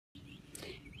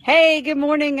Hey, good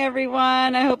morning,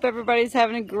 everyone. I hope everybody's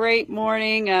having a great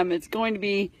morning. It's going to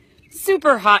be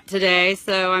super hot today,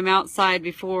 so I'm outside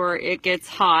before it gets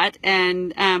hot,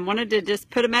 and wanted to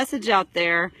just put a message out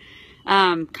there,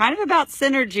 kind of about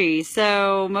synergy.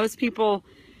 So most people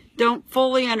don't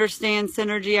fully understand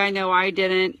synergy. I know I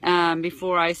didn't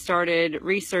before I started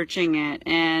researching it,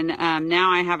 and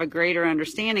now I have a greater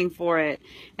understanding for it.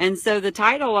 And so the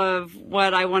title of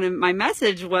what I wanted, my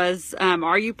message was,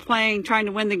 are you trying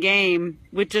to win the game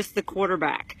with just the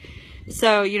quarterback?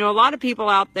 So, a lot of people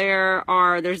out there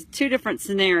there's two different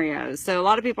scenarios. So a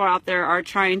lot of people out there are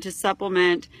trying to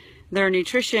supplement their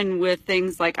nutrition with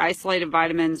things like isolated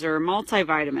vitamins or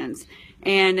multivitamins,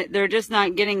 and they're just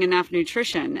not getting enough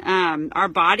nutrition. Our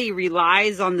body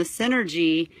relies on the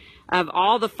synergy of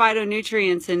all the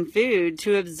phytonutrients in food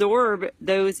to absorb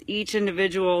those each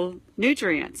individual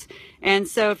nutrients. And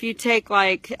so if you take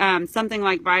like something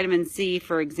like vitamin C,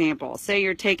 for example, say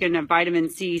you're taking a vitamin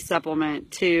C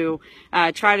supplement to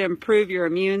try to improve your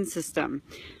immune system.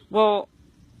 Well,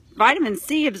 vitamin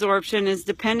C absorption is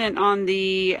dependent on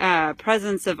the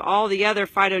presence of all the other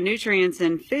phytonutrients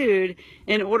in food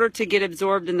in order to get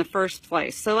absorbed in the first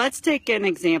place. So let's take an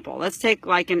example. Let's take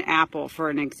like an apple for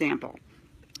an example.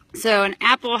 So an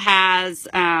apple has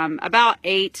about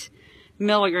 8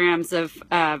 milligrams of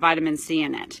vitamin C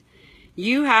in it.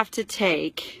 You have to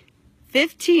take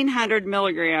 1,500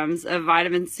 milligrams of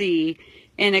vitamin C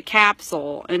in a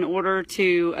capsule in order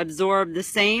to absorb the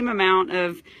same amount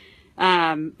of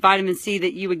vitamin C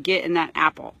that you would get in that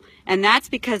apple. And that's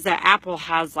because that apple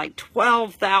has like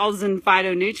 12,000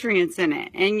 phytonutrients in it.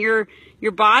 And your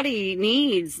body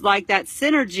needs like that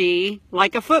synergy,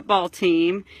 like a football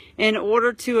team, in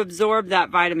order to absorb that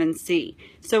vitamin C.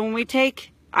 So when we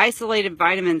take isolated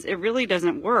vitamins, it really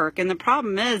doesn't work. And the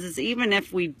problem is even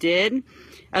if we did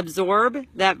absorb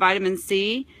that vitamin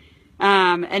C,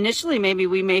 initially maybe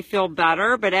we may feel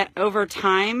better, but over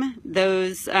time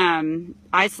those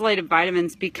isolated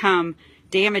vitamins become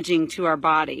damaging to our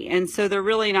body, and so they're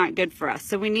really not good for us.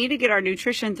 So we need to get our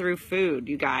nutrition through food,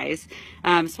 you guys.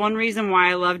 It's one reason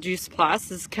why I love Juice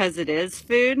Plus is because it is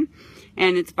food,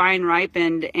 and it's vine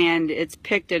ripened, and it's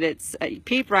picked at its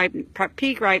peak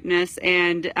ripeness,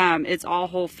 and it's all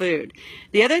whole food.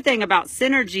 The other thing about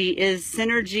synergy is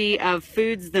synergy of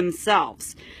foods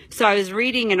themselves. So I was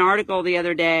reading an article the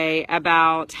other day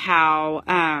about how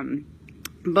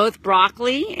both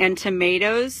broccoli and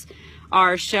tomatoes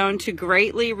are shown to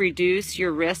greatly reduce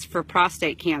your risk for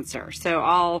prostate cancer. So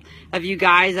all of you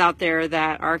guys out there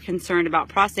that are concerned about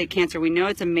prostate cancer, we know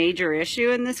it's a major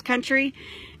issue in this country.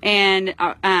 And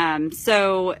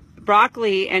so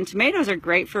broccoli and tomatoes are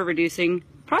great for reducing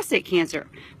prostate cancer.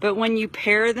 But when you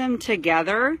pair them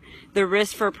together, the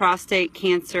risk for prostate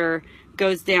cancer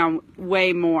goes down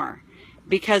way more,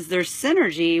 because there's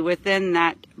synergy within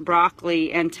that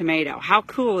broccoli and tomato. How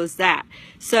cool is that?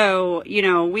 So,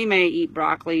 we may eat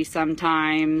broccoli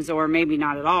sometimes, or maybe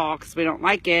not at all because we don't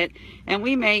like it. And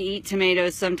we may eat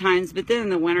tomatoes sometimes, but then in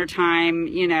the wintertime,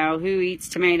 who eats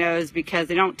tomatoes because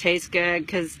they don't taste good,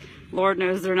 because Lord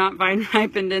knows they're not vine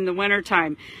ripened in the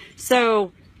wintertime.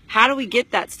 So how do we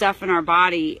get that stuff in our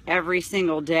body every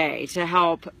single day to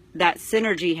help that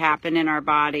synergy happen in our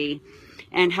body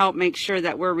and help make sure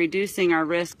that we're reducing our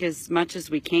risk as much as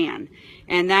we can?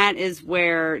 And that is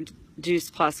where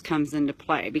Juice Plus comes into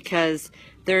play, because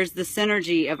there's the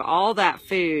synergy of all that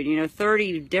food,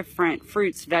 30 different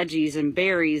fruits, veggies, and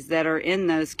berries that are in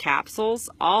those capsules,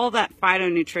 all that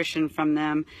phytonutrition from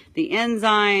them, the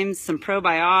enzymes, some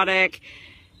probiotic,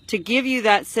 to give you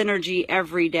that synergy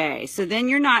every day. So then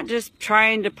you're not just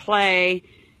trying to play,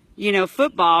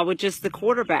 football with just the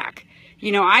quarterback.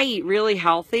 I eat really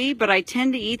healthy, but I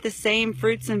tend to eat the same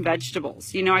fruits and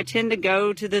vegetables. I tend to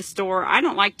go to the store. I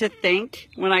don't like to think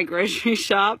when I grocery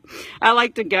shop. I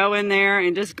like to go in there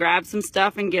and just grab some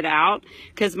stuff and get out,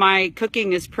 because my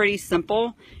cooking is pretty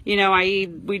simple.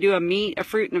 We do a meat, a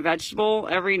fruit, and a vegetable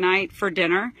every night for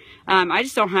dinner. I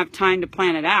just don't have time to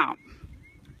plan it out.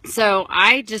 So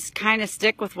I just kind of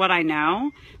stick with what I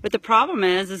know. But the problem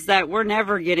is that we're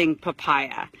never getting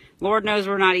papaya. Lord knows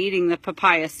we're not eating the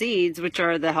papaya seeds, which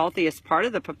are the healthiest part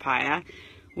of the papaya.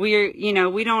 We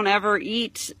don't ever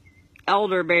eat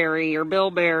elderberry or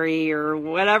bilberry or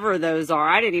whatever those are.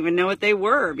 I didn't even know what they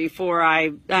were before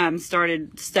I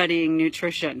started studying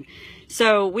nutrition.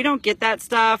 So we don't get that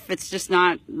stuff. It's just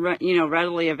not,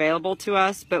 readily available to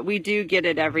us, but we do get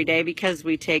it every day because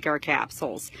we take our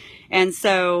capsules. And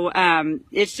so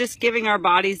it's just giving our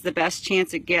bodies the best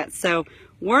chance it gets. So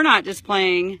we're not just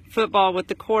playing football with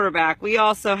the quarterback. We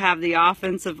also have the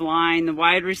offensive line, the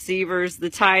wide receivers,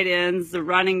 the tight ends, the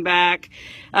running back.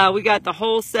 We got the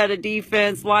whole set of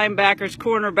defense, linebackers,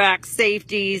 cornerbacks,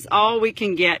 safeties, all we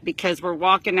can get, because we're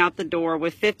walking out the door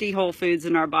with 50 whole foods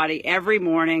in our body every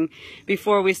morning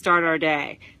before we start our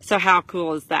day. So how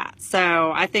cool is that?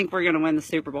 So I think we're going to win the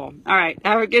Super Bowl. All right.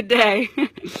 Have a good day.